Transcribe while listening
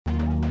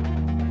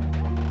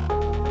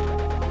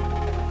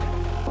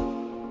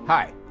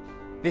Hi,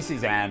 this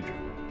is Andrew,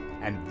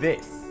 and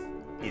this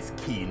is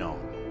Keen On,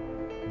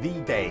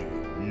 the daily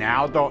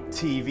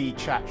now.tv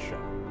chat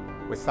show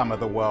with some of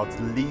the world's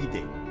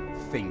leading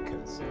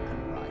thinkers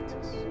and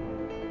writers.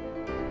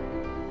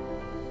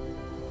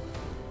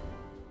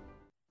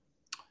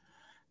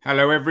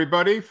 Hello,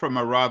 everybody, from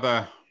a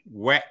rather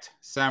wet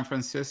San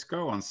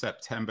Francisco on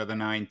September the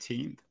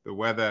 19th. The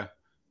weather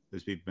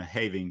has been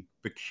behaving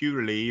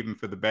peculiarly even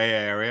for the Bay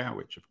Area,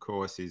 which, of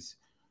course, is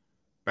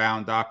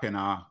bound up in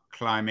our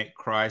climate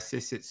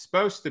crisis. It's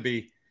supposed to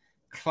be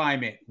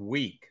Climate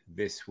Week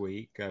this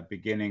week,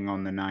 beginning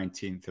on the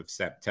 19th of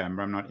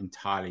September. I'm not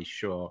entirely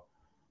sure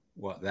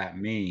what that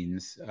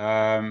means.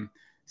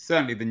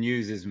 Certainly the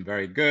news isn't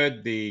very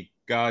good. The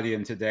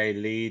Guardian today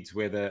leads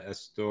with a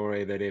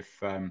story that if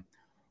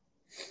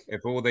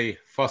all the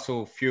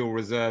fossil fuel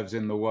reserves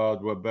in the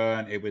world were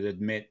burnt, it would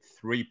emit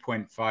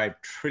 3.5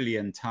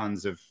 trillion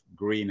tons of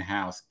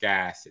greenhouse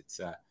gas. It's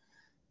a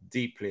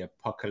deeply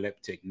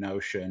apocalyptic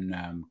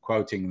notion.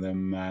 Quoting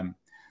them,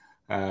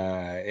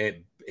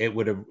 it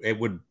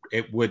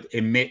would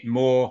emit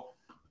more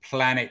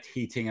planet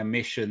heating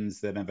emissions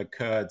than have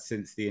occurred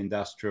since the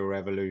Industrial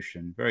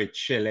Revolution. Very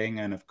chilling,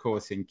 and of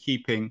course in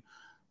keeping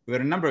with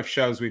a number of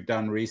shows we've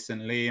done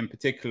recently, in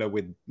particular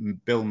with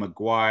Bill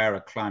McGuire,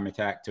 a climate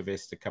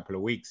activist, a couple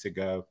of weeks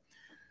ago,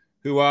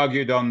 who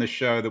argued on the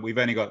show that we've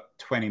only got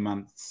 90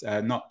 months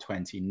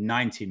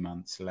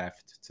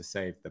left to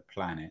save the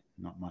planet,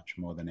 not much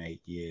more than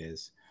 8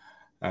 years.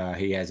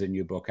 He has a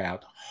new book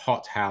out,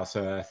 Hothouse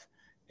Earth,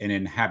 An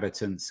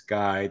Inhabitant's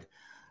Guide.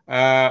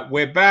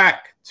 We're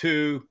back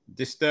to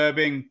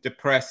disturbing,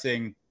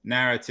 depressing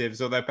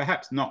narratives, although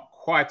perhaps not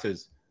quite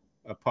as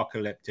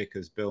apocalyptic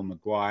as Bill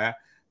McGuire.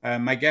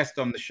 My guest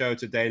on the show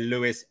today,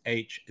 Louis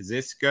H.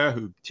 Zisca,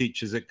 who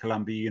teaches at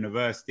Columbia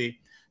University,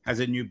 has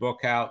a new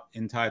book out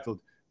entitled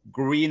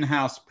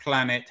Greenhouse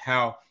Planet,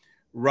 How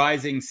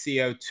Rising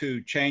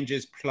CO2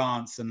 Changes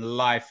Plants and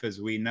Life as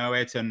We Know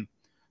It. And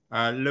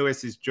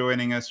Louis is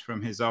joining us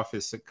from his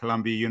office at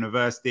Columbia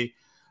University.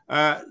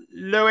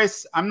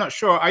 Louis, I'm not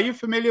sure. Are you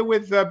familiar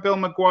with Bill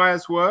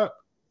McGuire's work?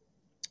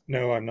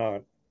 No, I'm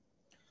not.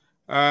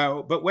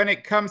 But when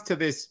it comes to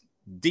this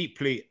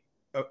deeply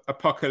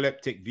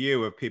apocalyptic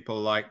view of people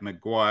like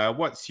McGuire,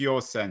 what's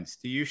your sense?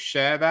 Do you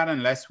share that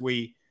unless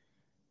we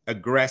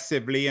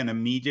aggressively and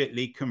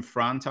immediately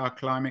confront our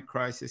climate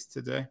crisis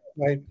today?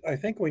 I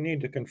think we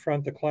need to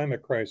confront the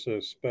climate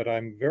crisis, but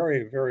I'm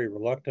very, very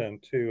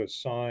reluctant to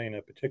assign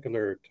a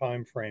particular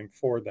time frame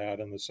for that,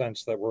 in the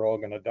sense that we're all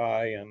going to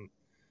die in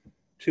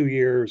 2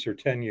 years or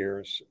 10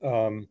 years.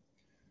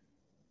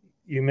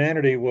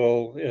 Humanity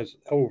will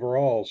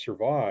overall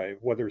survive.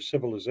 Whether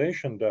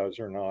civilization does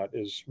or not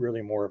is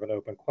really more of an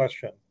open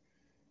question.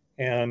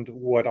 And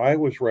what I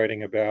was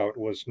writing about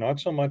was not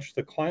so much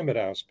the climate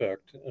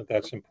aspect,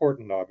 that's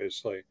important,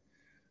 obviously,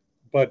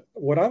 but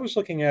what I was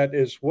looking at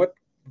is what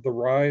the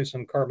rise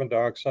in carbon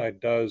dioxide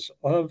does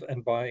of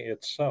and by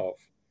itself.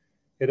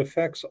 It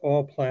affects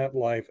all plant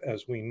life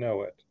as we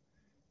know it.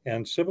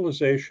 And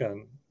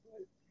civilization,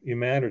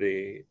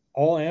 humanity,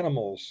 all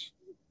animals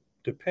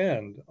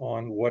depend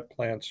on what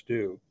plants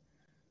do.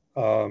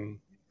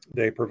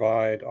 They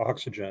provide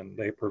oxygen,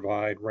 they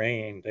provide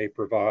rain, they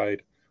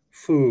provide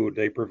food,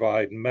 they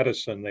provide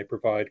medicine, they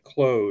provide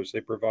clothes,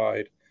 they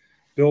provide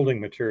building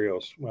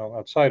materials. Well,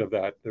 outside of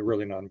that, they're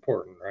really not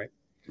important, right?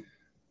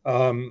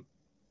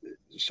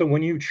 So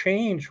when you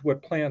change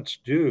what plants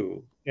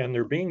do, and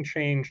they're being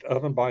changed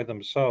of and by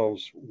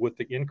themselves with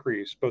the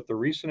increase, both the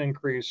recent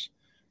increase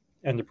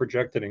and the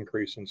projected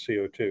increase in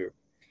CO2.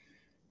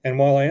 And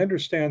while I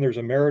understand there's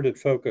a merited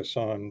focus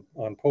on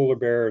polar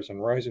bears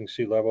and rising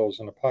sea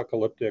levels and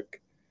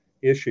apocalyptic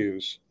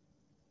issues,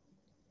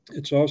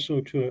 it's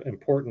also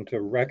important to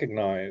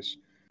recognize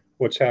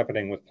what's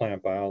happening with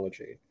plant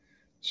biology.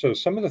 So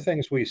some of the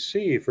things we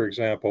see, for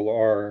example,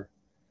 are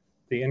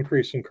the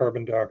increase in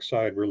carbon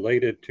dioxide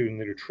related to the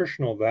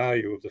nutritional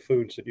value of the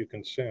foods that you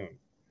consume.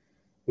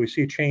 We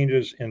see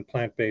changes in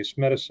plant-based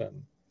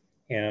medicine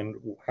and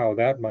how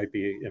that might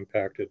be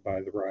impacted by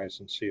the rise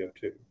in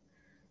CO2.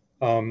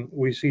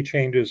 We see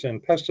changes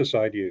in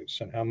pesticide use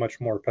and how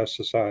much more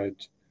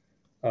pesticides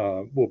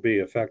will be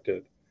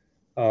affected.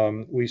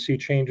 We see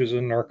changes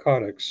in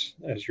narcotics,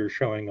 as you're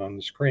showing on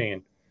the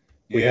screen.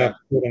 We have,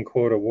 quote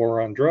unquote, a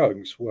war on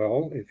drugs.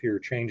 Well, if you're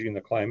changing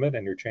the climate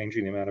and you're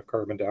changing the amount of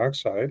carbon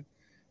dioxide,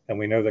 and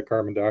we know that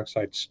carbon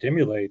dioxide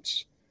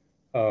stimulates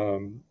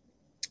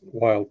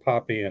wild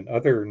poppy and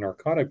other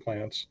narcotic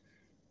plants,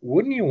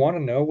 wouldn't you want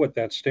to know what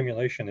that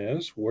stimulation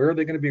is? Where are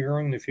they going to be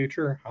growing in the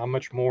future? How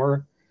much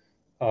more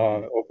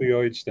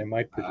opioids they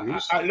might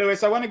produce?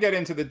 Louis, I want to get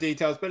into the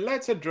details, but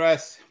let's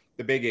address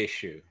the big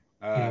issue,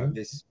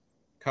 this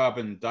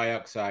carbon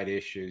dioxide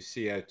issue,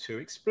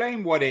 CO2.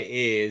 Explain what it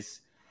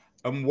is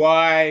and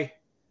why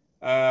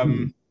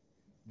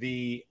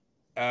the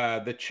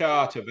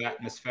chart of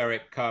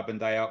atmospheric carbon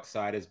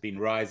dioxide has been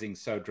rising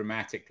so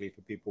dramatically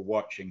for people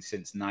watching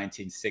since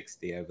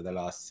 1960 over the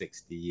last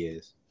 60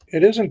 years.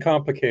 It isn't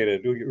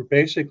complicated.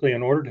 Basically,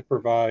 in order to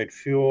provide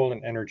fuel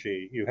and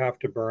energy, you have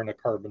to burn a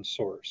carbon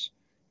source.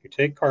 You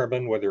take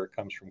carbon, whether it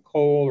comes from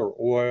coal or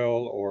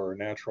oil or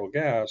natural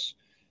gas,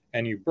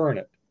 and you burn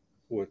it.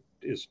 What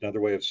is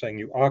another way of saying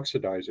you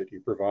oxidize it. You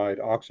provide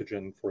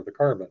oxygen for the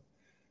carbon.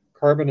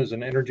 Carbon is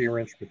an energy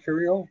rich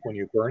material. When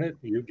you burn it,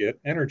 you get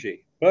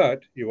energy,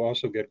 but you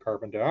also get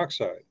carbon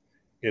dioxide.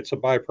 It's a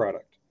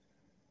byproduct.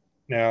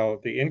 Now,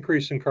 the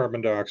increase in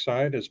carbon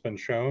dioxide has been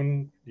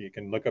shown. You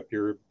can look up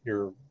your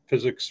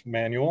physics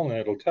manual and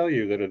it'll tell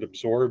you that it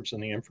absorbs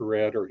in the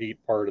infrared or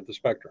heat part of the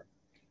spectrum.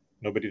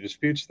 Nobody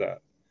disputes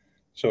that.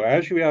 So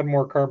as you add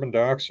more carbon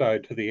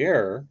dioxide to the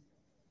air,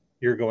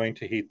 you're going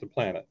to heat the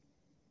planet,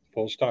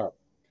 full stop.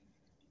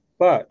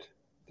 But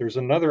there's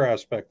another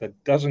aspect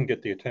that doesn't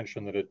get the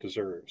attention that it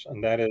deserves,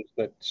 and that is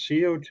that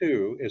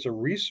CO2 is a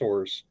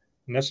resource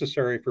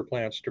necessary for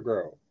plants to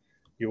grow.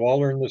 You all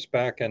learned this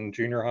back in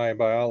junior high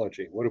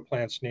biology. What do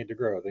plants need to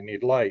grow? They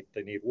need light,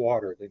 they need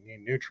water, they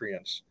need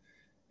nutrients,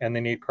 and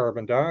they need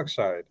carbon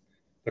dioxide.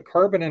 The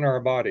carbon in our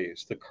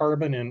bodies, the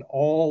carbon in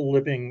all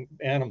living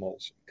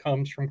animals,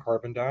 comes from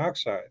carbon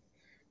dioxide.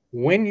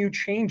 When you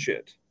change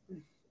it,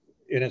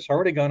 and it's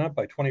already gone up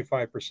by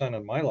 25%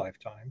 in my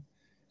lifetime,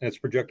 and it's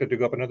projected to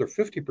go up another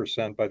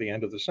 50% by the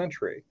end of the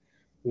century.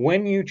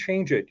 When you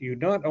change it, you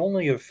not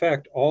only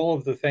affect all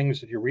of the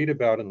things that you read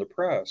about in the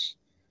press,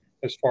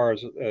 as far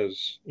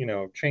as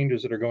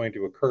changes that are going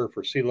to occur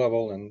for sea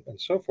level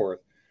and so forth,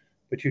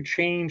 but you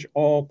change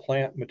all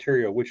plant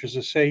material, which is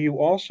to say you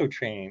also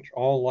change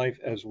all life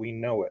as we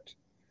know it.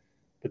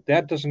 But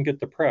that doesn't get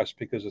the press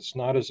because it's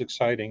not as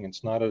exciting,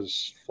 it's not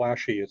as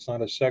flashy, it's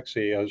not as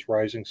sexy as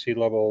rising sea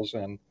levels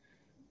and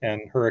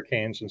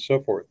hurricanes and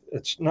so forth.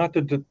 It's not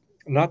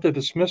to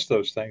dismiss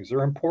those things,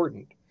 they're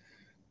important.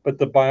 But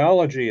the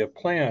biology of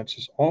plants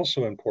is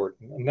also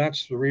important, and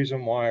that's the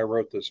reason why I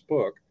wrote this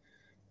book.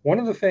 One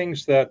of the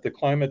things that the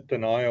climate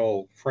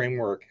denial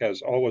framework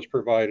has always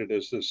provided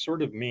is this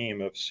sort of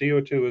meme of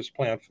CO2 is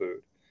plant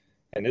food.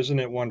 And isn't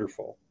it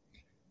wonderful?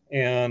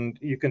 And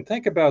you can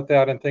think about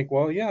that and think,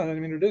 well, yeah, I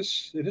mean, it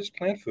is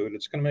plant food.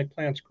 It's going to make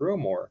plants grow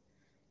more.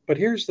 But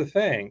here's the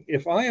thing.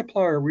 If I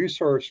apply a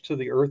resource to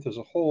the earth as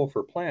a whole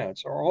for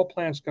plants, are all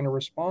plants going to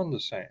respond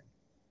the same?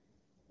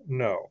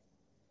 No.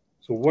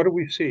 So what do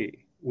we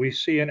see? We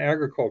see in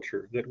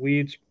agriculture that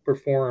weeds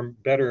perform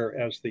better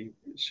as the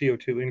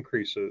CO2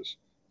 increases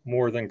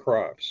more than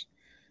crops.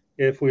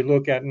 If we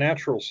look at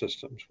natural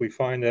systems, we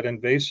find that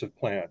invasive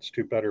plants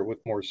do better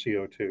with more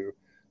CO2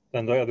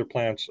 than the other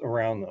plants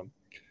around them.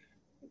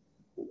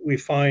 We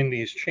find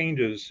these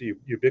changes,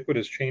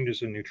 ubiquitous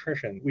changes in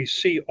nutrition. We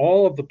see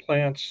all of the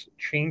plants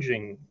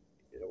changing,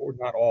 or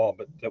not all,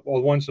 but the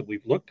ones that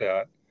we've looked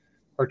at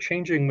are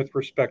changing with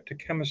respect to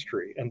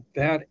chemistry. And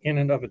that in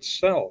and of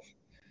itself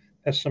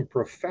has some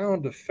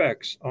profound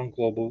effects on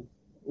global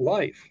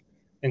life,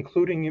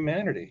 including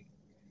humanity.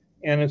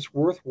 And it's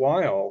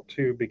worthwhile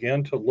to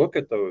begin to look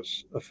at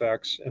those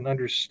effects and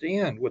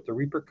understand what the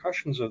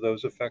repercussions of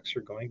those effects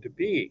are going to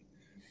be.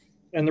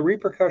 And the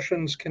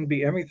repercussions can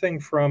be everything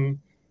from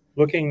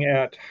looking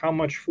at how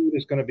much food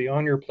is going to be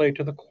on your plate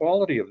to the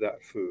quality of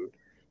that food,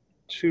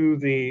 to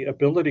the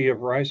ability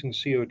of rising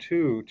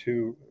CO2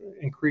 to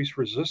increase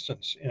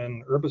resistance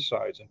in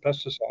herbicides and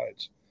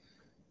pesticides.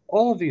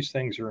 All of these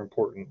things are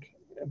important,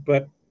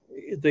 but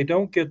they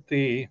don't get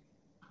the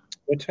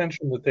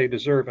attention that they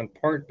deserve, in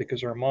part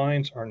because our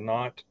minds are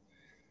not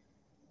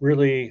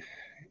really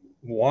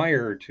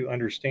wired to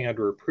understand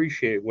or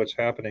appreciate what's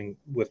happening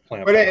with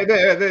plant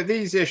But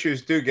these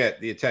issues do get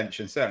the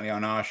attention, certainly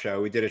on our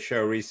show. We did a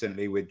show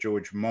recently with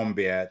George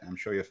Monbiot. I'm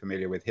sure you're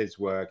familiar with his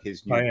work,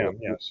 his new book,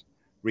 yes.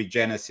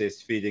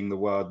 Regenesis, Feeding the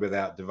World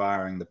Without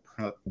Devouring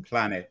the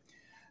Planet.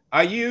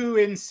 Are you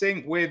in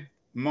sync with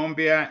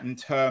Monbiot in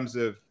terms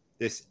of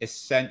this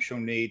essential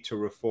need to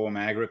reform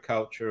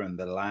agriculture and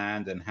the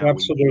land and how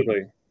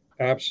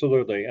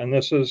Absolutely. And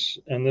this is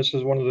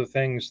one of the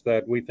things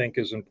that we think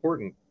is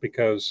important,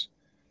 because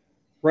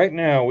right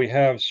now we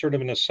have sort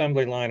of an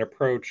assembly line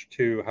approach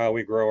to how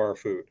we grow our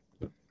food.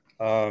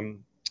 And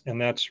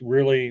that's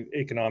really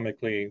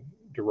economically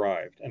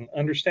derived, and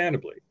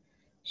understandably.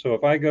 So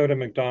if I go to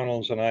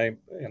McDonald's and I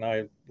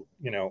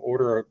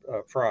order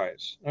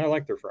fries, and I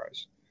like their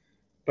fries,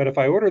 but if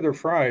I order their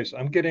fries,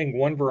 I'm getting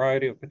one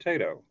variety of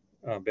potato,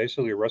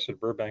 basically russet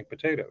Burbank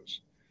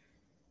potatoes.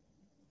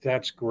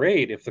 That's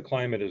great if the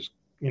climate is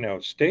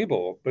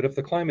stable, but if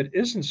the climate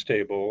isn't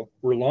stable,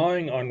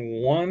 relying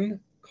on one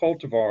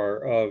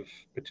cultivar of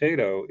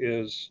potato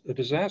is a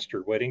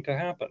disaster waiting to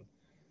happen,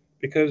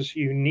 because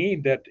you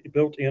need that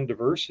built-in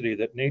diversity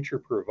that nature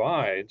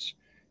provides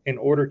in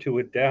order to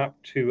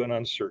adapt to an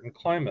uncertain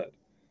climate.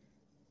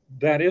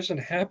 That isn't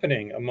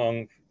happening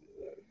among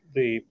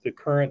the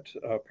current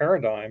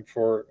paradigm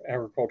for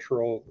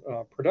agricultural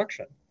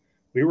production.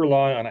 We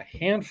rely on a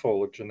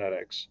handful of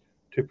genetics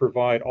to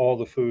provide all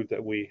the food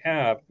that we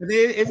have.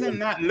 Isn't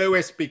that,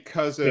 Lewis,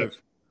 because of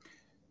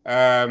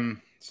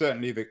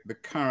certainly the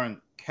current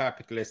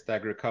capitalist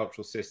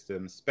agricultural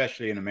system,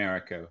 especially in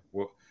America,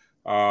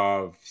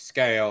 of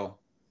scale,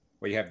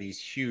 where you have these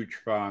huge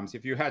farms.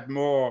 If you had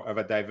more of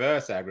a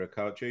diverse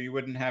agriculture, you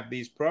wouldn't have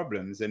these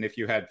problems. And if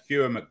you had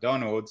fewer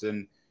McDonald's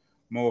and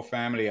more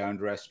family-owned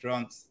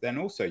restaurants, then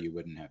also you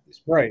wouldn't have this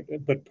problem.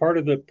 Right, but part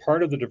of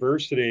the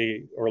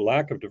diversity or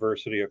lack of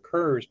diversity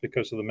occurs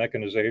because of the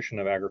mechanization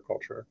of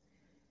agriculture.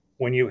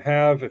 When you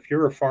have, if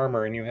you're a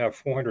farmer and you have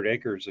 400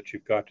 acres that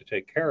you've got to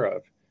take care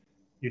of,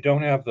 you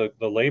don't have the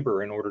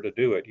labor in order to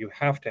do it. You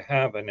have to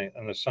have an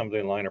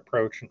assembly line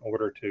approach in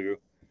order to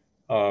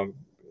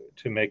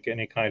make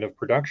any kind of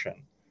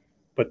production.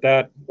 But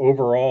that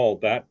overall,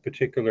 that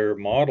particular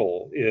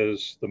model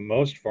is the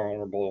most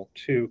vulnerable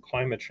to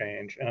climate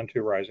change and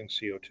to rising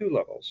CO2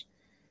 levels.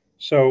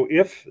 So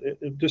if,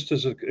 just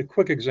as a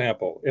quick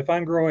example, if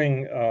I'm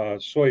growing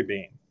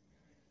soybean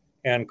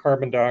and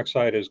carbon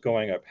dioxide is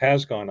going up,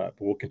 has gone up,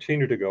 will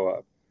continue to go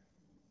up,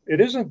 it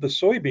isn't the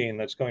soybean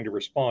that's going to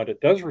respond.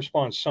 It does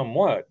respond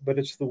somewhat, but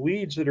it's the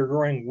weeds that are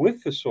growing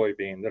with the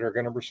soybean that are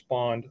going to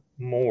respond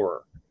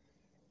more.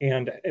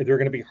 And they're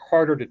going to be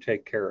harder to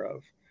take care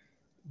of.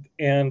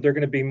 And they're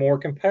going to be more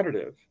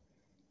competitive.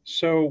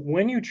 So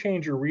when you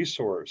change a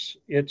resource,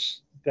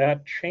 it's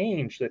that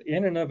change that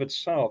in and of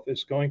itself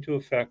is going to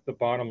affect the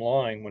bottom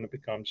line when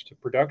it comes to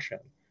production,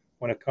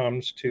 when it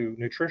comes to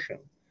nutrition.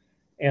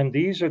 And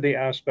these are the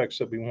aspects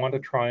that we want to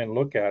try and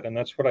look at. And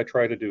that's what I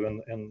try to do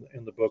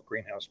in the book,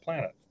 Greenhouse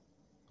Planet.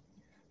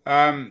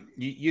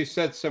 You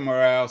said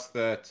somewhere else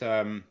that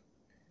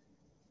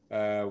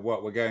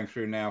what we're going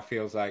through now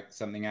feels like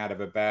something out of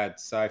a bad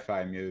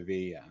sci-fi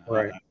movie.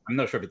 Right. I'm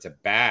not sure if it's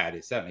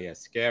it's certainly a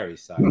scary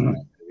sci-fi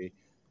movie.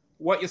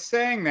 What you're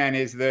saying then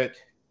is that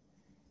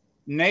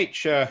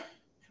nature,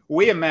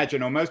 we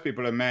imagine, or most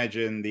people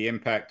imagine, the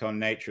impact on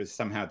nature as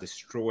somehow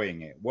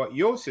destroying it. What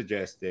you're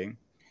suggesting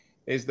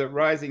is that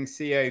rising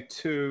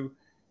CO2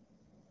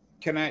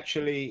 can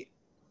actually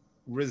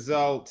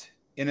result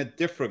in a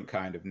different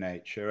kind of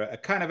nature, a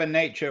kind of a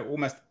nature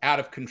almost out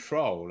of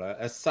control,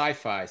 a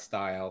sci-fi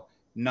style,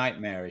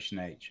 nightmarish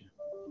nature.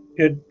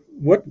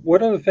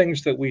 What are the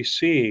things that we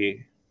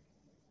see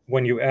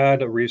when you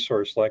add a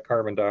resource like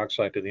carbon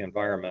dioxide to the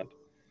environment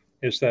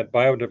is that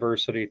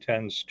biodiversity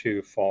tends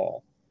to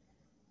fall.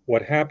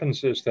 What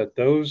happens is that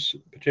those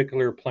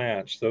particular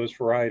plants, those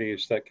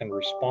varieties that can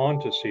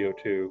respond to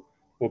CO2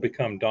 will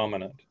become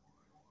dominant.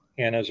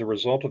 And as a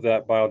result of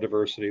that,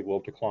 biodiversity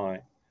will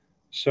decline.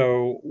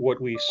 So what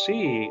we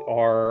see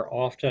are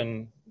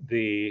often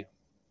an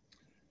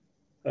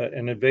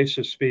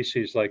invasive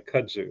species like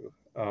kudzu,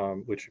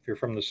 which if you're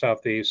from the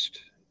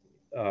Southeast,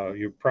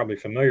 you're probably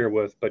familiar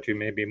with, but you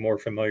may be more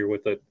familiar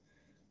with it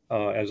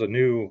as a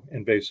new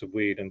invasive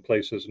weed in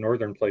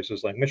northern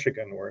places like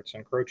Michigan, where it's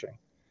encroaching.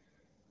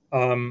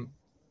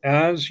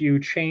 As you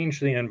change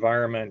the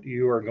environment,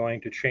 you are going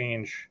to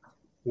change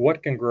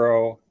what can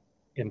grow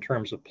in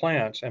terms of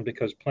plants. And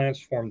because plants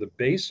form the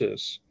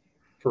basis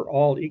for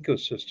all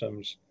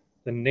ecosystems,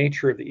 the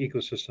nature of the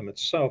ecosystem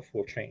itself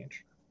will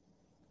change.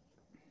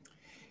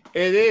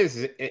 It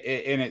is,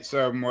 in its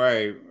own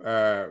way,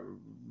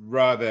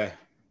 rather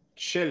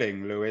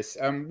chilling, Lewis.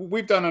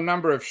 We've done a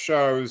number of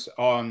shows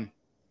on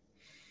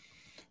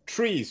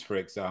trees, for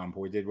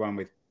example. We did one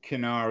with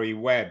Kinari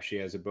Webb. She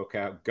has a book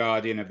out,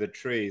 Guardian of the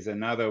Trees.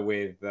 Another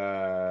with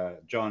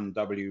John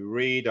W.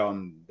 Reed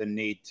on the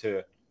need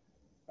to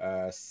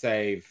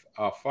save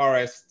our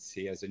forests.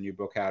 He has a new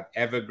book out,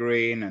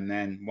 Evergreen. And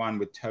then one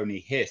with Tony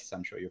Hiss.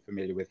 I'm sure you're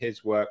familiar with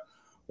his work,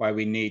 why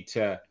we need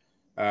to,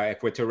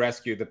 if we're to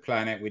rescue the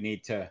planet, we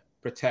need to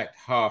protect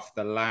half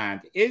the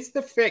land. Is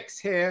the fix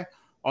here,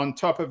 on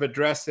top of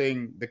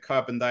addressing the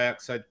carbon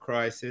dioxide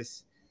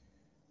crisis,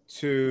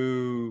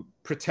 to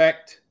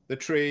protect the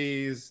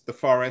trees, the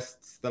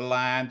forests, the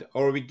land,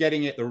 or are we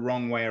getting it the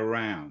wrong way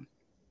around?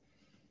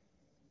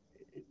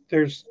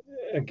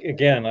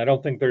 Again, I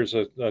don't think there's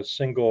a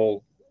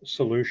single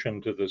solution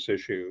to this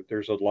issue.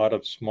 There's a lot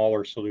of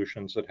smaller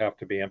solutions that have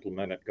to be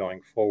implemented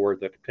going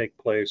forward that take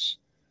place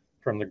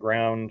from the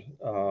ground,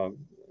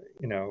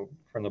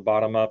 from the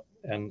bottom up,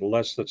 and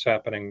less that's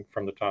happening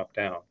from the top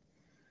down.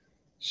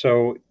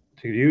 So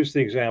to use the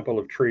example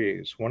of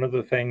trees, one of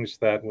the things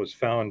that was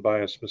found by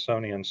a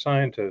Smithsonian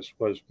scientist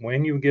was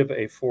when you give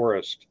a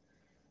forest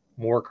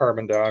more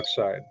carbon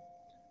dioxide,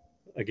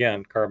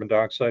 again, carbon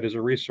dioxide is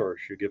a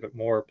resource. You give it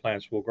more,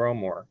 plants will grow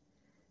more.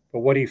 But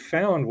what he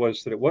found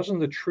was that it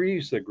wasn't the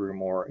trees that grew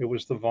more, it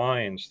was the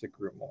vines that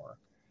grew more.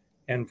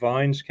 And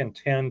vines can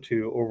tend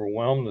to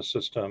overwhelm the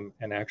system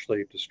and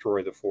actually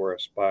destroy the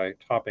forest by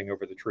topping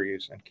over the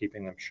trees and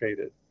keeping them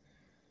shaded.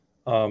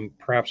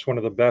 Perhaps one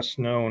of the best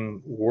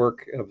known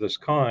work of this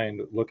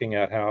kind, looking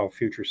at how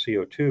future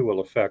CO2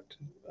 will affect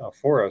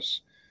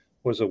forests,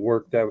 was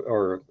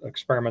a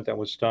experiment that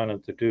was done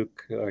at the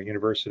Duke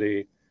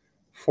University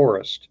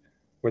forest,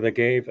 where they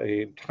gave an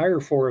entire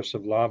forest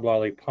of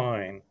loblolly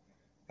pine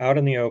out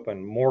in the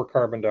open more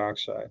carbon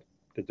dioxide.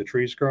 Did the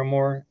trees grow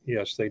more?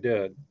 Yes, they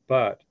did.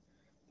 But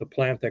the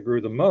plant that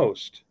grew the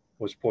most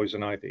was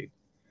poison ivy.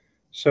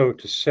 So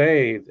to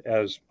say,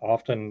 as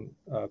often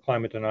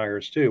climate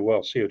deniers do,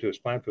 well, CO2 is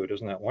plant food,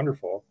 isn't that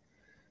wonderful?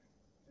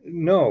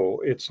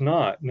 No, it's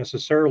not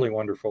necessarily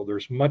wonderful.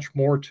 There's much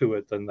more to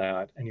it than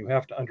that, and you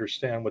have to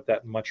understand what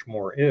that much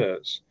more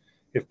is.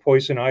 If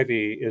poison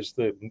ivy is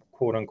the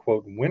quote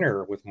unquote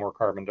winner with more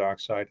carbon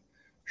dioxide,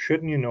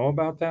 shouldn't you know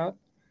about that?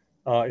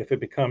 If it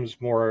becomes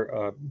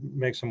more,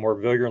 makes a more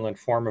virulent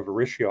form of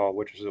erythritol,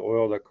 which is the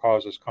oil that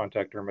causes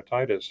contact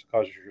dermatitis,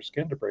 causes your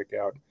skin to break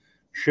out,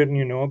 shouldn't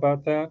you know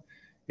about that?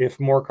 If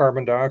more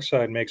carbon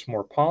dioxide makes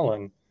more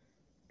pollen,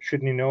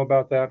 shouldn't you know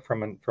about that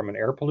from an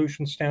air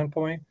pollution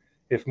standpoint?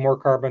 If more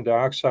carbon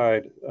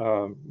dioxide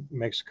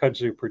makes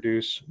kudzu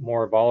produce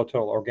more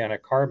volatile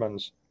organic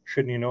carbons,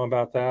 shouldn't you know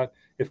about that?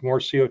 If more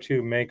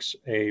CO2 makes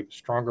a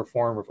stronger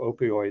form of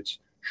opioids,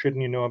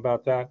 shouldn't you know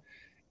about that?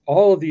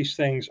 All of these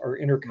things are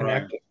Right.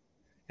 interconnected.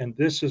 And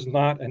this is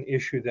not an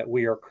issue that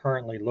we are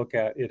currently look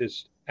at. It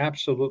is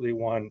absolutely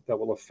one that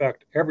will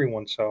affect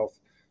everyone's health,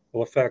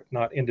 will affect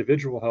not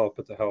individual health,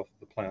 but the health of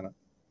the planet.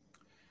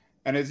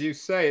 And as you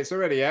say, it's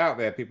already out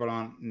there. People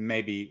aren't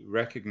maybe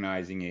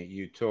recognizing it.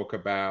 You talk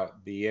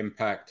about the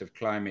impact of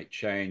climate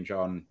change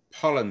on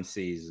pollen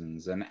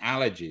seasons and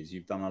allergies.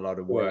 You've done a lot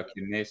of Right. work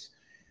in this.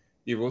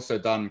 You've also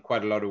done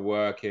quite a lot of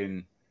work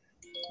in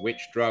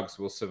which drugs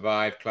will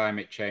survive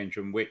climate change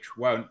and which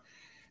won't.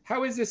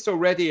 How is this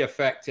already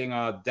affecting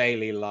our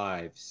daily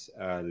lives,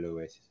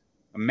 Lewis?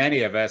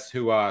 Many of us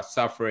who are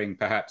suffering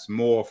perhaps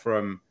more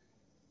from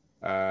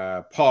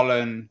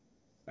pollen,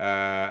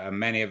 and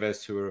many of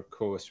us who are, of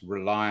course,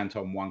 reliant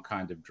on one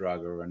kind of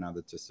drug or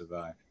another to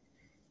survive.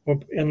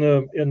 Well, in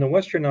the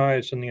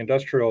westernized and the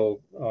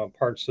industrial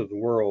parts of the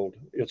world,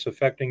 it's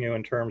affecting you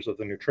in terms of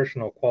the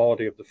nutritional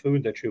quality of the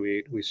food that you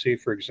eat. We see,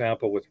 for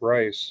example, with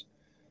rice,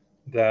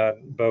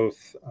 that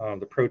both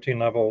the protein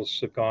levels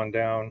have gone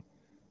down,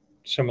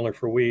 similar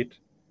for wheat.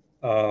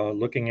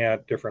 Looking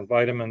at different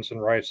vitamins in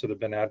rice that have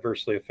been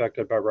adversely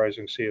affected by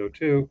rising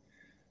CO2,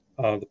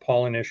 the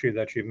pollen issue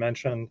that you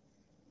mentioned.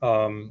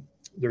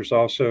 There's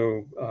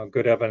also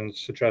good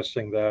evidence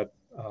suggesting that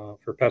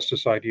for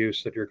pesticide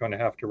use, that you're going to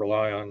have to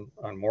rely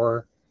on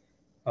more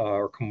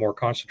or more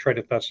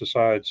concentrated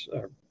pesticides.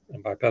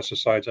 And by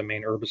pesticides, I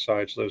mean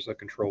herbicides, those that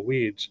control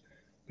weeds,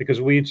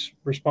 because weeds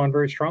respond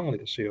very strongly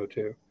to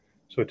CO2.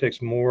 So it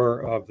takes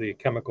more of the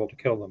chemical to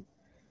kill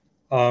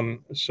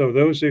them. So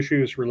those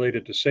issues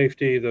related to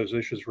safety, those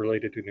issues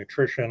related to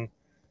nutrition,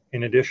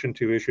 in addition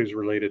to issues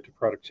related to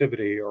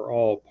productivity, are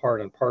all part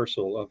and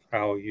parcel of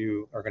how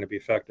you are going to be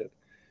affected.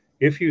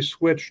 If you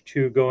switch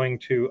to going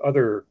to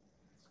other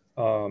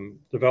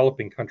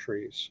developing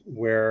countries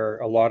where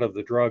a lot of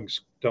the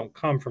drugs don't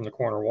come from the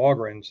corner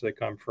Walgreens, they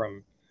come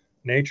from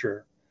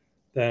nature,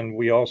 then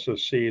we also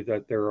see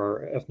that there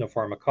are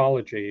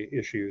ethnopharmacology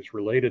issues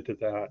related to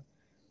that,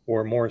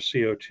 or more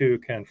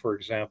CO2 can, for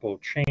example,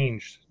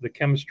 change the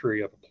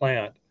chemistry of a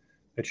plant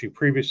that you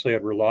previously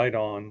had relied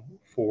on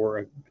for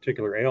a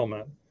particular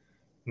ailment.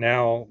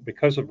 Now,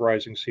 because of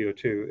rising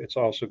CO2, it's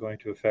also going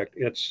to affect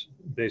its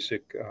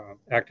basic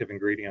active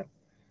ingredient.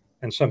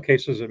 In some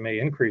cases, it may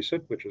increase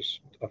it, which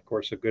is, of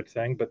course, a good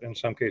thing, but in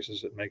some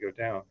cases, it may go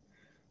down.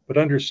 But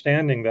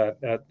understanding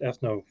that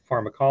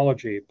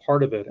ethnopharmacology,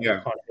 part of it in the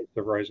Yeah. context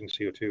of rising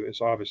CO2, is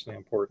obviously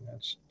important.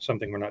 It's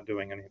something we're not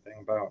doing anything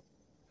about.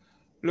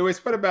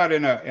 Lewis, what about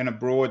in a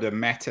broader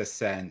meta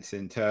sense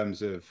in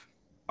terms of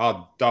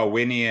our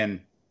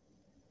Darwinian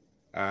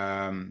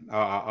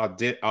our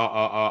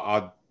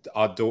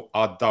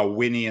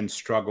Darwinian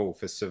struggle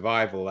for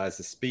survival as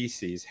a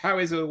species? How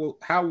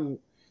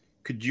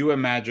could you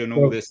imagine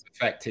all Well, this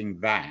affecting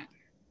that?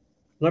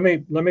 let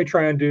me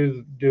try and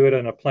do it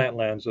in a plant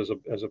lens as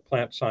a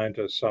plant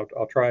scientist. So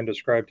I'll try and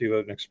describe to you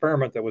an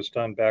experiment that was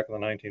done back in the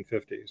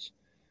 1950s.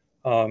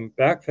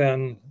 Back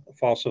then,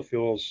 fossil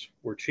fuels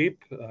were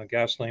cheap.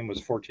 Gasoline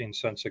was 14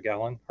 cents a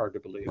gallon. Hard to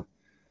believe.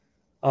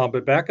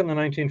 But back in the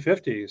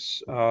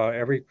 1950s,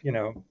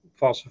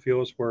 fossil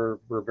fuels were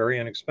very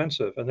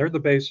inexpensive, and they're the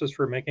basis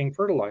for making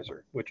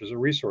fertilizer, which is a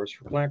resource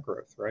for plant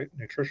growth, right?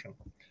 Nutrition.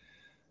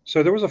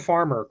 So there was a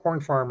corn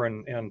farmer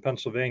in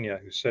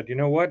Pennsylvania, who said, you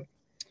know what?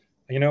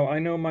 I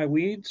know my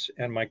weeds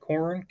and my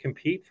corn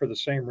compete for the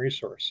same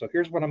resource. So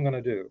here's what I'm going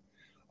to do.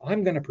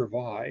 I'm going to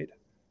provide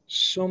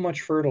so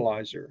much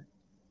fertilizer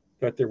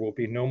that there will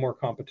be no more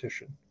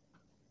competition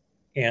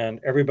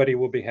and everybody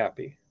will be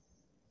happy.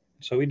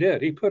 So he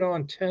did. He put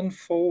on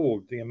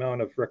tenfold the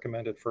amount of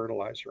recommended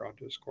fertilizer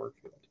onto his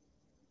cornfield.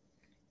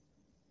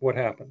 What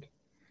happened?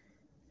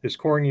 His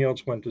corn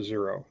yields went to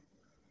zero.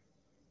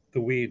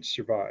 The weeds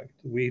survived.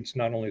 The weeds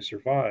not only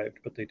survived,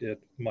 but they did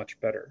much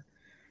better.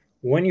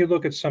 When you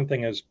look at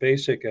something as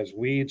basic as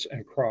weeds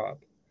and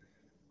crop,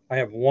 I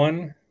have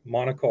one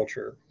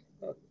monoculture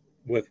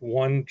with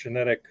one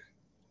genetic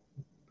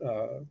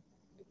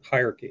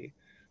hierarchy.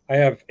 I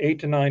have 8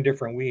 to 9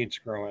 different weeds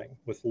growing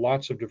with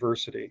lots of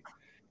diversity.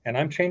 And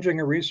I'm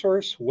changing a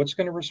resource. What's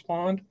going to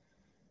respond?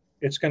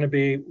 It's going to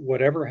be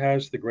whatever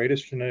has the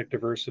greatest genetic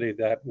diversity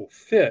that will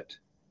fit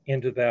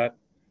into that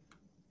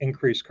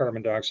increased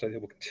carbon dioxide.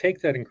 It will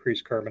take that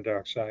increased carbon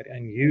dioxide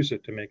and use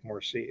it to make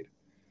more seed.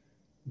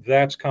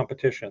 That's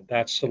competition.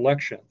 That's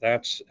selection.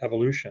 That's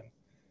evolution.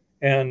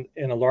 And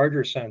in a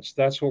larger sense,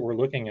 that's what we're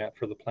looking at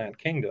for the plant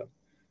kingdom.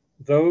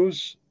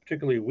 Those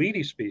particularly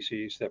weedy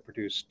species that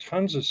produce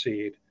tons of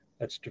seed,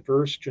 that's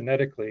diverse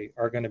genetically,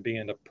 are going to be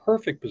in a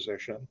perfect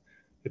position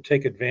to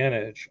take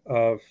advantage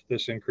of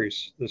this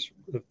increased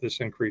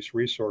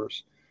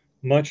resource,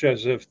 much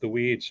as if the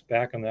weeds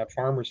back in that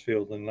farmer's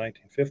field in the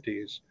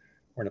 1950s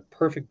were in a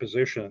perfect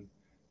position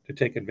to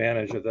take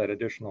advantage of that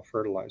additional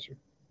fertilizer.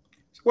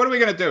 So what are we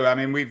going to do? I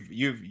mean,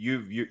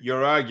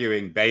 you're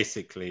arguing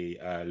basically,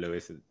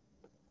 Lewis, that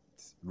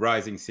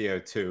rising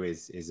CO2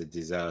 is a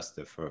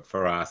disaster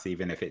for us,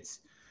 even if it's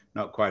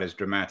not quite as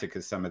dramatic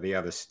as some of the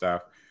other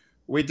stuff.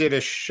 We did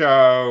a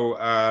show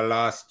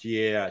last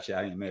year, actually,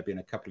 I think it may have been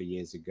a couple of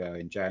years ago,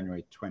 in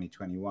January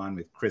 2021,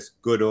 with Chris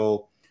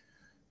Goodall,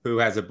 who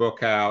has a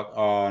book out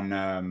on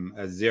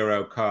a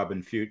zero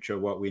carbon future,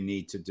 what we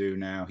need to do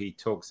now. He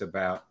talks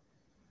about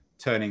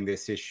turning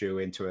this issue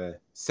into a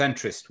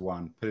centrist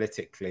one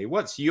politically.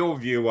 What's your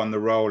view on the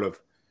role of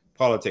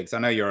politics? I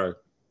know you're,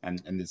 and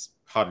this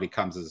hardly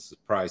comes as a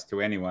surprise to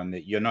anyone,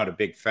 that you're not a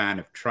big fan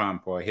of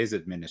Trump or his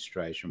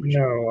administration, which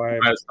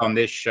most on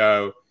this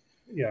show,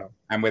 yeah,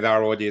 and with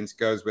our audience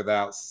goes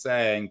without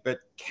saying. But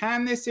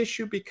can this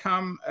issue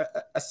become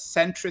a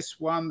centrist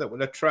one that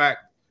will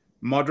attract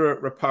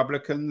moderate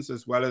Republicans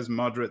as well as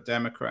moderate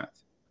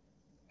Democrats?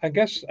 I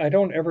guess I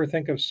don't ever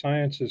think of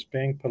science as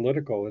being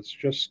political. It's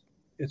just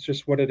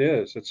what it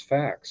is. It's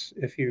facts.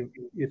 If you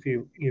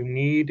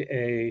need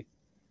a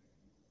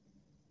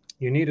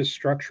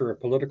structure, a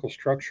political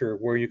structure,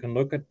 where you can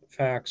look at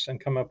facts and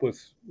come up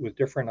with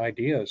different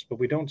ideas, but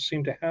we don't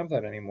seem to have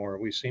that anymore.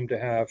 We seem to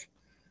have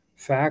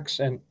facts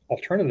and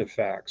alternative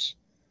facts.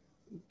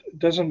 It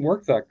doesn't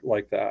work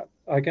like that.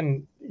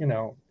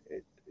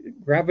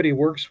 Gravity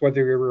works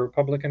whether you're a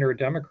Republican or a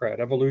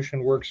Democrat.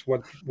 Evolution works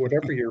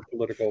whatever your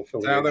political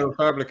affiliation. Tell the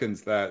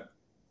Republicans that.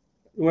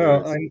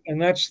 Well,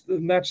 and that's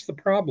the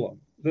problem.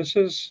 This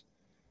is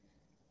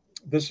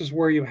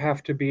where you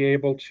have to be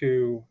able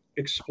to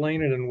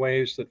explain it in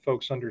ways that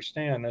folks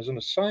understand. As a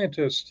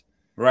scientist,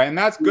 right, and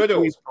that's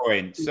Goodall's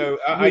point. So,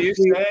 are you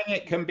saying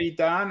it can be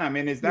done? I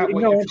mean, is that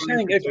what you're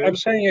trying to do? I'm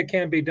saying it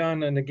can be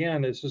done. And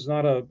again, this is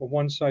not a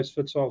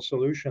one-size-fits-all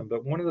solution.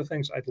 But one of the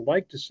things I'd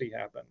like to see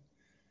happen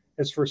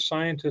is for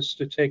scientists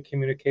to take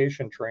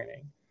communication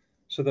training,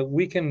 so that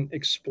we can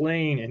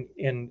explain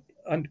in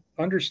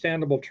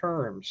understandable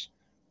terms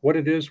what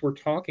it is we're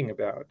talking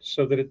about,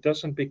 so that it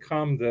doesn't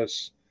become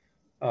this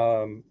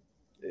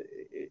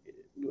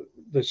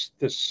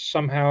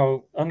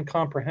somehow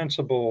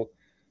incomprehensible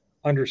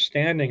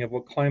understanding of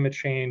what climate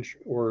change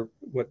or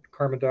what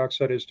carbon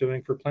dioxide is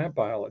doing for plant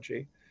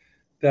biology.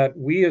 That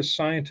we as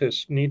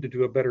scientists need to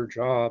do a better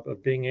job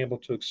of being able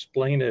to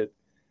explain it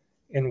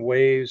in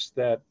ways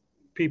that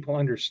people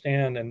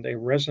understand and they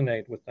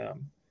resonate with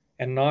them,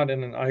 and not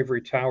in an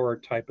ivory tower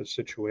type of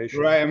situation.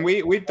 Right, and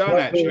we've done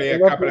actually a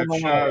couple of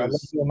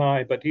shows.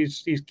 But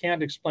he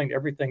can't explain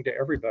everything to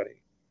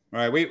everybody.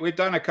 Right, we've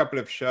done a couple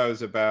of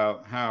shows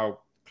about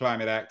how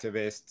climate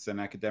activists and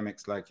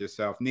academics like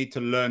yourself need to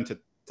learn to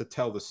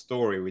tell the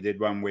story. We did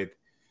one with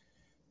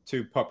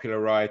two popular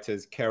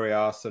writers, Kerry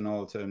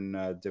Arsenault and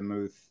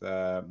Demuth,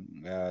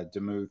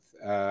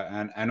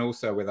 and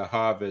also with a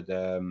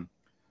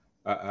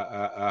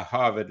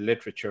Harvard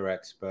literature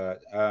expert.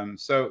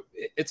 So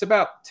it's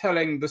about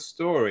telling the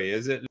story,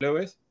 is it,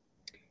 Lewis?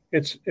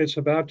 It's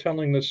about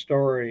telling the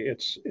story.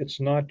 It's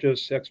not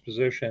just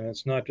exposition.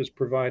 It's not just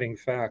providing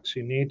facts.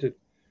 You need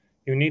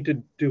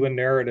to do a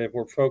narrative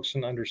where folks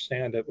can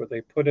understand it, where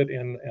they put it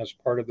in as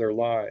part of their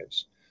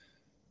lives.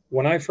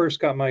 When I first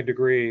got my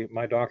degree,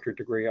 my doctorate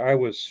degree, I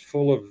was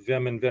full of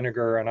vim and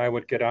vinegar, and I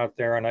would get out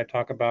there and I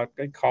talk about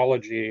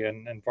ecology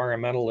and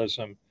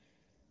environmentalism.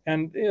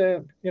 And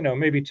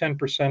maybe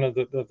 10% of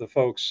the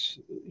folks,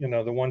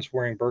 the ones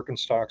wearing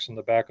Birkenstocks in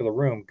the back of the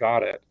room,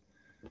 got it.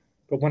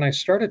 But when I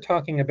started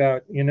talking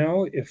about,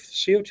 if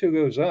CO2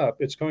 goes up,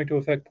 it's going to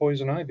affect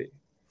poison ivy.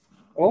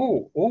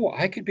 Oh,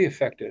 I could be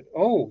affected.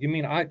 Oh, you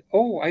mean I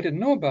didn't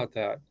know about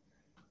that.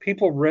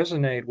 People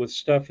resonate with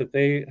stuff that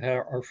they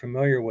are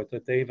familiar with,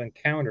 that they've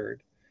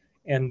encountered.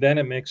 And then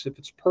if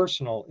it's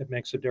personal, it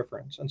makes a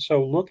difference. And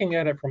so looking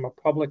at it from a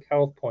public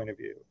health point of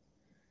view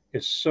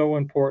is so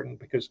important,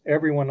 because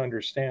everyone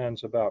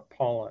understands about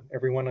pollen.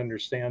 Everyone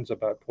understands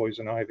about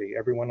poison ivy.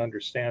 Everyone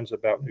understands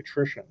about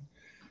nutrition.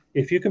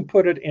 If you can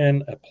put it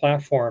in a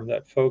platform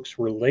that folks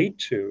relate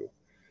to,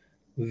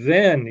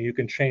 then you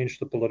can change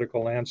the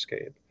political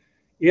landscape.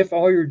 If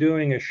all you're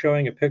doing is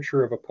showing a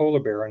picture of a polar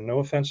bear, and no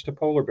offense to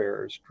polar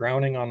bears,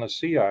 drowning on the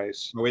sea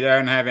ice. We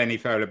don't have any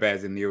polar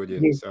bears in the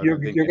audience. You're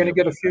going to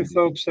get a few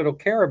folks that'll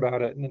care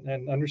about it,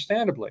 and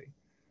understandably,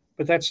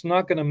 but that's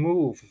not going to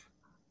move.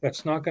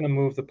 That's not going to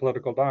move the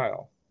political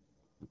dial.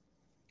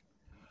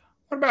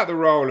 What about the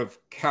role of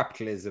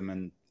capitalism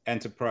and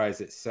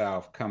enterprise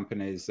itself,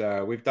 companies?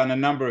 We've done a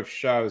number of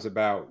shows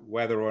about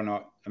whether or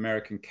not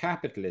American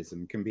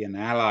capitalism can be an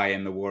ally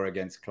in the war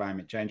against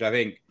climate change. I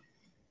think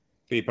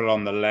people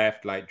on the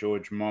left, like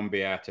George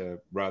Monbiot, are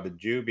rather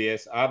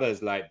dubious.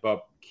 Others, like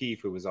Bob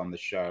Keefe, who was on the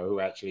show, who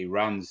actually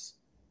runs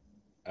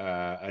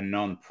a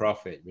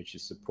non-profit which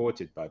is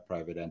supported by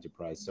private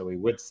enterprise. So we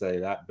would say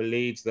that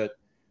believes that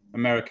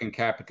American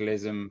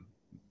capitalism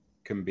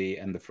can be,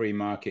 and the free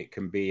market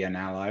can be, an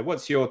ally.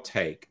 What's your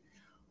take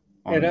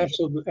on It this?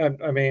 absolutely.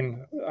 I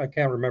mean, I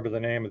can't remember the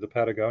name of the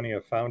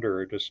Patagonia founder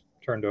who just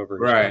turned over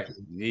his Right.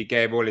 company. He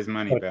gave all his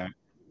money But, back.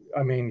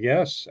 I mean,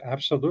 yes,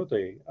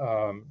 absolutely.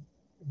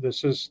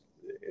 This is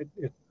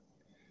it.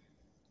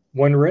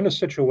 When we're in a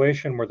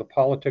situation where the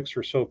politics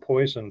are so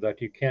poisoned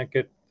that you can't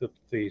get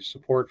the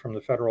support from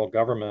the federal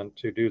government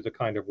to do the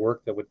kind of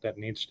work that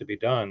needs to be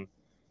done.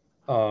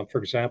 For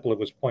example, it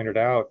was pointed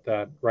out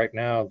that right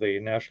now the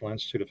National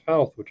Institute of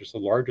Health, which is the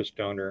largest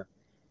donor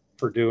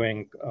for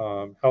doing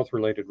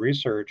health-related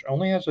research,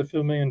 only has a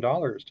few $1 million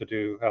to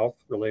do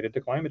health related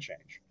to climate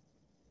change.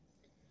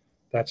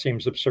 That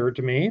seems absurd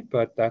to me,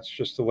 but that's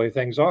just the way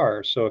things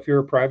are. So if you're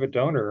a private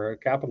donor or a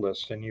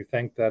capitalist and you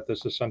think that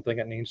this is something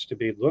that needs to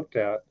be looked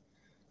at,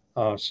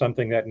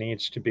 something that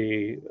needs to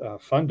be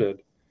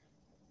funded,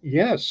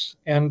 yes.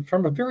 And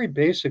from a very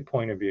basic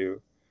point of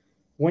view,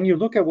 when you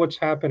look at what's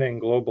happening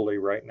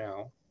globally right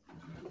now,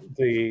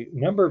 the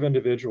number of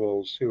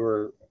individuals who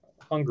are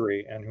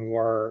hungry and who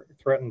are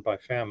threatened by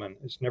famine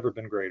has never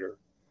been greater.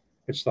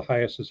 It's the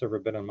highest it's ever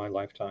been in my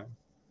lifetime.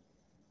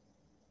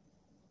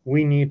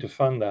 We need to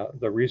fund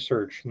the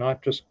research,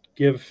 not just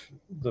give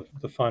the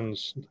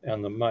funds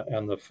and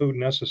the food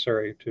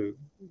necessary to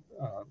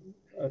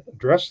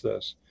address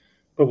this,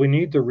 but we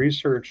need the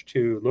research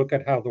to look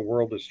at how the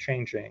world is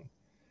changing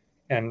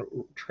and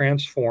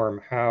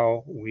transform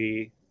how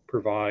we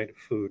provide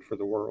food for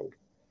the world,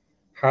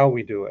 how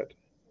we do it,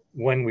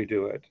 when we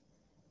do it,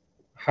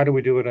 how do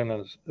we do it in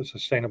a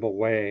sustainable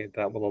way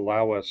that will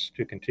allow us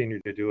to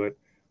continue to do it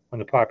when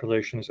the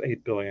population is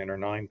 8 billion or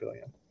 9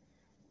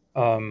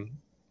 billion.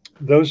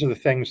 Those are the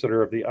things that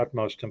are of the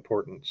utmost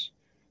importance.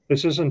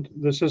 This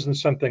isn't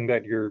something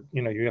that you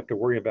have to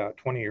worry about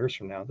 20 years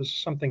from now. This is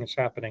something that's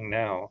happening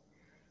now.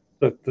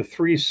 The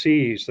three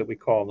C's that we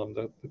call them,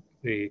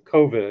 the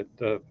COVID,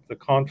 the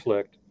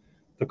conflict,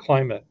 the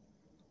climate,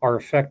 are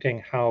affecting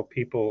how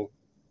people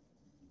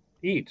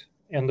eat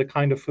and the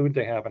kind of food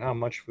they have and how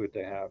much food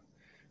they have.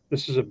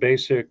 This is a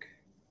basic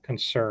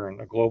concern,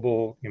 a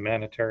global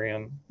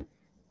humanitarian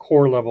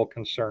core level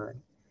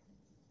concern.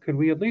 Could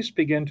we at least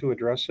begin to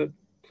address it,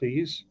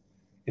 please?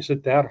 Is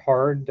it that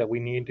hard that we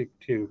need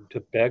to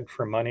beg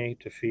for money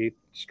to feed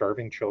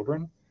starving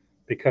children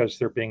because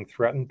they're being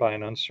threatened by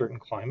an uncertain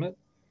climate?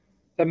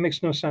 That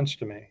makes no sense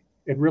to me.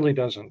 It really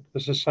doesn't.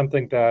 This is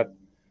something that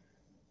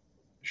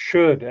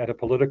should, at a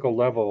political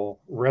level,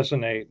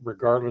 resonate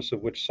regardless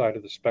of which side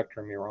of the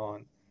spectrum you're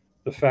on.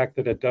 The fact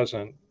that it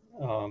doesn't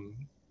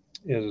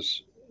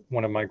is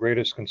one of my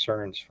greatest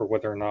concerns for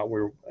whether or not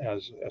we're,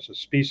 as a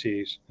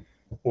species,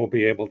 will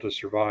be able to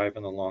survive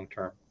in the long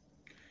term.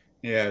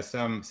 Yeah,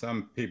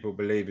 some people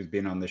believe, has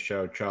been on the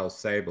show, Charles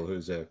Sable,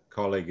 who's a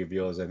colleague of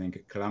yours, I think,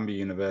 at Columbia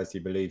University,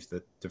 believes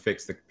that to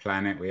fix the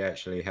planet, we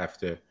actually have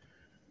to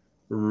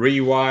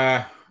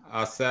rewire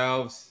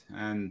ourselves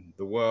and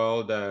the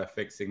world.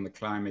 Fixing the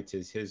Climate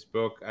is his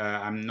book.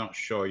 I'm not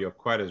sure you're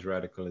quite as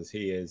radical as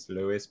he is,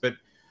 Lewis, but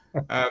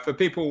for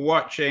people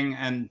watching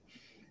and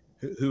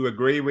who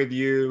agree with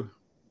you,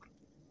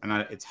 and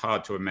it's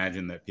hard to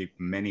imagine that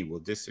many will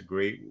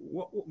disagree,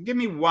 give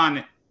me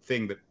one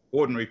thing that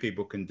ordinary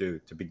people can do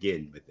to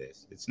begin with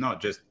this. It's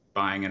not just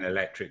buying an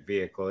electric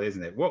vehicle,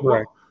 isn't it?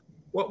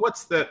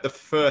 What's the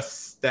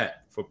first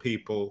step for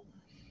people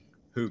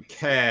who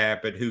care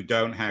but who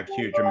don't have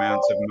huge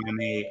amounts of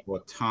money or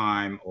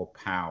time or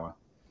power?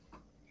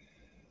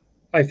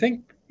 I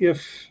think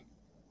if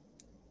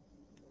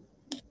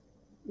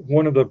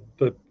one of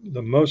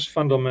the most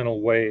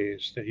fundamental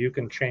ways that you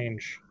can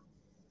change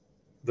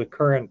the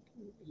current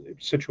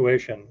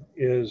situation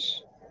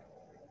is,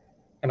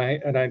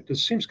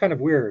 this seems kind of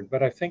weird,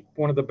 but I think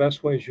one of the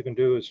best ways you can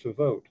do is to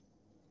vote.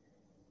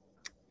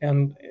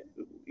 And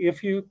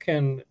if you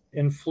can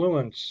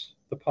influence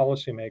the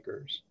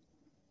policymakers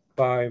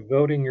by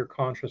voting your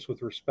conscience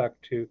with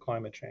respect to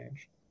climate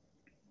change,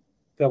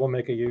 that will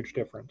make a huge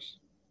difference.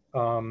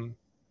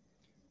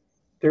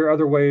 There are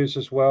other ways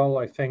as well,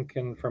 I think,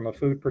 and from a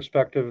food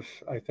perspective,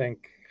 I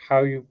think how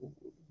you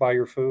buy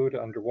your food,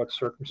 under what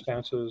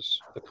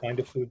circumstances, the kind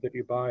of food that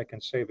you buy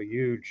can save a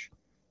huge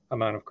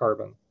amount of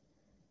carbon.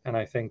 And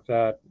I think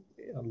that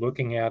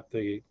looking at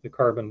the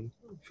carbon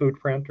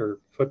footprint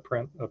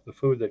of the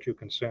food that you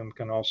consume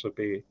can also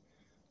be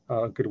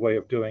a good way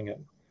of doing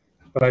it.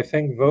 But I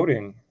think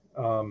voting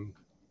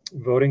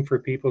for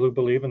people who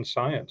believe in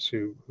science,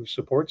 who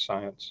support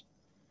science,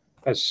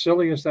 as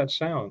silly as that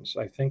sounds,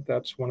 I think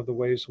that's one of the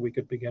ways we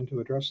could begin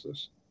to address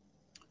this.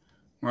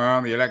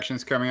 Well, the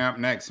election's coming up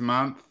next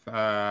month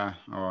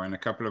or in a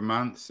couple of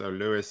months. So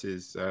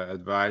Lewis's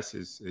advice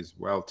is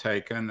well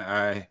taken.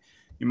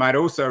 You might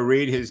also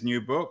read his new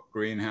book,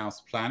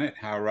 Greenhouse Planet: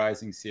 How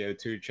Rising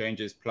CO2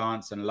 Changes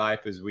Plants and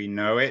Life as We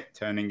Know It,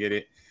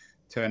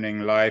 turning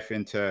life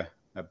into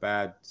a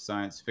bad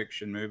science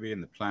fiction movie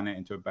and the planet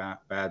into a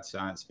bad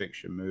science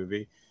fiction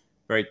movie.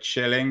 Very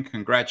chilling.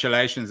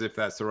 Congratulations, if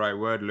that's the right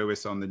word,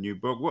 Lewis, on the new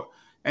book.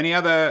 Any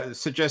other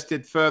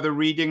suggested further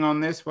reading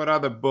on this? What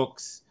other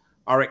books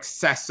are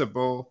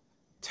accessible,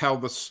 tell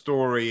the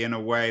story in a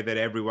way that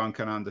everyone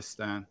can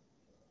understand?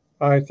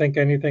 I think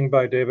anything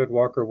by David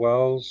Walker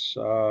Wells,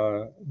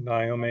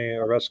 Naomi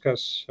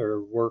Oreskes,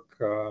 her work,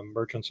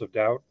 Merchants of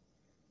Doubt,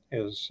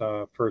 is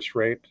first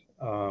rate.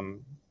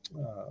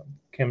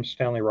 Kim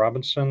Stanley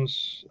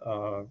Robinson's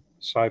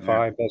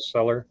sci-fi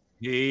bestseller.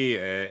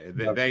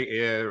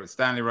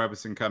 Stanley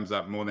Robinson comes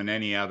up more than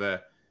any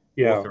other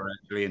Yeah, author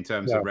actually in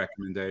terms yeah. of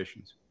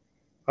recommendations.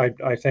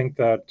 I think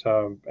that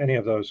any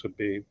of those would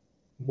be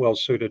well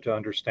suited to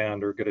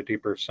understand or get a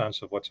deeper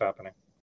sense of what's happening.